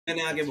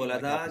मैंने आके बोला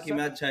था कि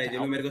मैं अच्छा है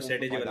चलो मेरे को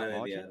स्ट्रेटेजी बनाने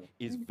दिया।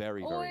 is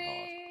very hard.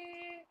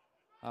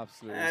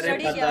 Absolutely. अरे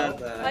पता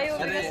था। भाई अरे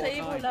ओमेगा सही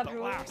बोला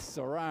ब्रो।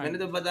 मैंने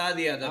तो बता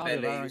दिया था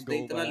पहले ही, उसने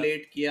इतना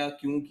लेट किया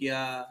क्यों किया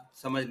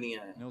समझ नहीं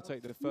आया। He'll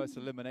take the first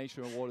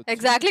elimination award.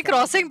 Exactly,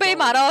 crossing पे ही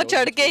मारा और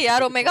चढ़ के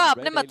यार ओमेगा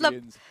आपने मतलब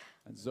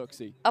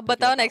अब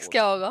बताओ नेक्स्ट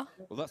क्या होगा।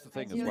 Well, that's the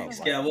thing as well.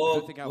 Next क्या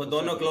वो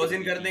दोनों क्लोज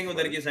इन कर देंगे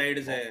उधर की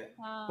साइड से।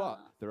 But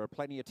there are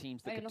plenty of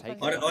teams that could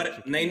take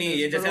और नहीं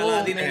ये जैसे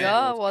अलादीन है,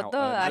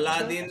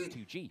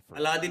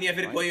 अलादीन या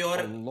फिर कोई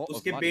और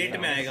उसके पेट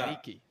में आएगा,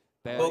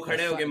 वो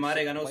खड़े होके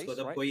मारेगा ना उसको,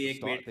 तब कोई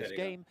एक वेट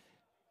करेगा।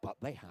 But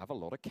they have a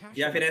lot of cash.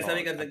 या फिर ऐसा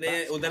भी कर सकते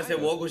हैं, उधर से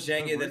वो घुस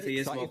जाएंगे, इधर से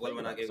ये स्मोक वॉल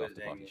बना के घुस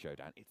जाएंगे।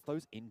 It's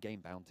those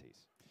in-game bounties.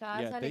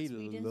 Yeah, they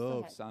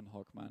love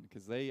Sandhawk, man,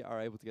 because they are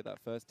able to get that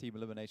first team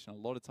elimination a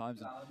lot of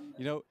times. And,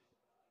 you know,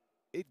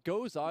 it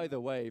goes either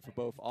way for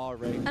both our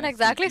range. And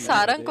exactly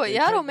Sarang को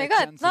यार omega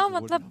इतना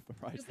मतलब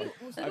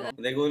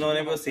देखो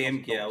उन्होंने वो same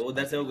किया, वो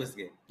उधर से वो घुस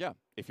गए। Yeah,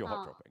 if you're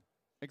hot dropping.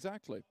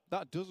 Exactly.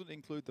 That doesn't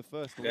include the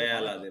first one.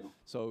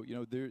 So, you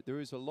know, there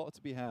is a lot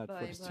to be had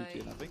for this 2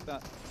 and I think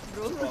that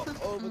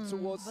over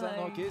towards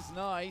Sandhawk is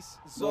nice.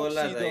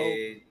 Zoxy, though,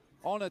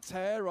 on a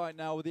tear right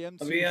now with the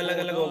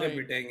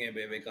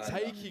M249,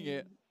 taking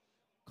it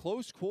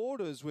close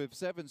quarters with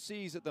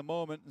 7Cs at the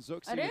moment.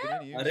 Zoxy with an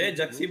inning. अरे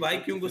जक्सी भाई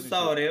क्यों गुस्सा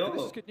हो रहे हो?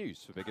 This is good news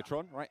for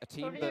Bigatron, right? A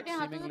team that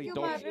seemingly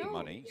dodged the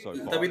money so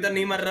far. तभी तो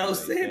नहीं मर रहा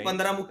उससे,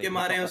 15 मुक्के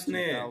मारे हैं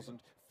उसने।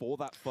 For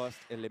that first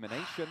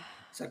elimination.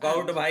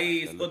 सकाउट भाई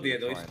इसको दे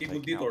दो, इसकी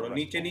बुद्धि तोड़ो,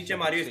 नीचे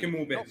मारियो इसके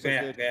मुंह पे,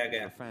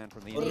 गया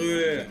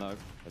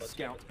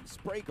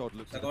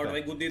सकाउट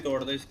भाई बुद्धि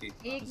तोड़ दो इसकी।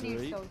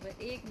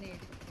 एक net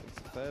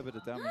fair bit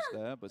of damage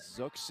there, but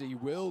Zoxy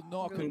will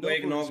knock उनको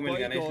एक नॉक मिल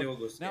गया ना इसलिए वो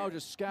घुस गया। Now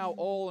just Scout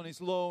all on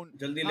his loan,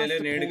 जल्दी ले ले,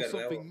 नेड कर रहा है वो।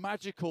 something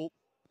magical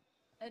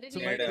to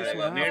Ned make this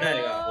आएगा, one नेड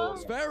आएगा। happen.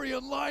 It's very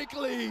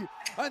unlikely,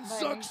 and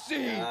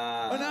Zoxy,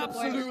 an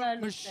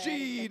absolute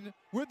machine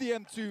with the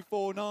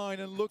M249,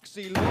 and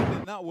Luxy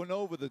lobbing that one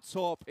over the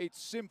top. It's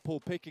simple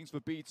pickings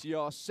for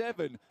BTR,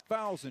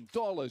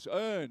 $7,000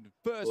 earned.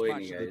 First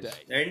match of the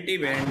day.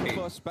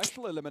 First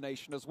special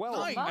elimination as well,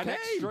 an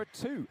extra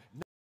 2.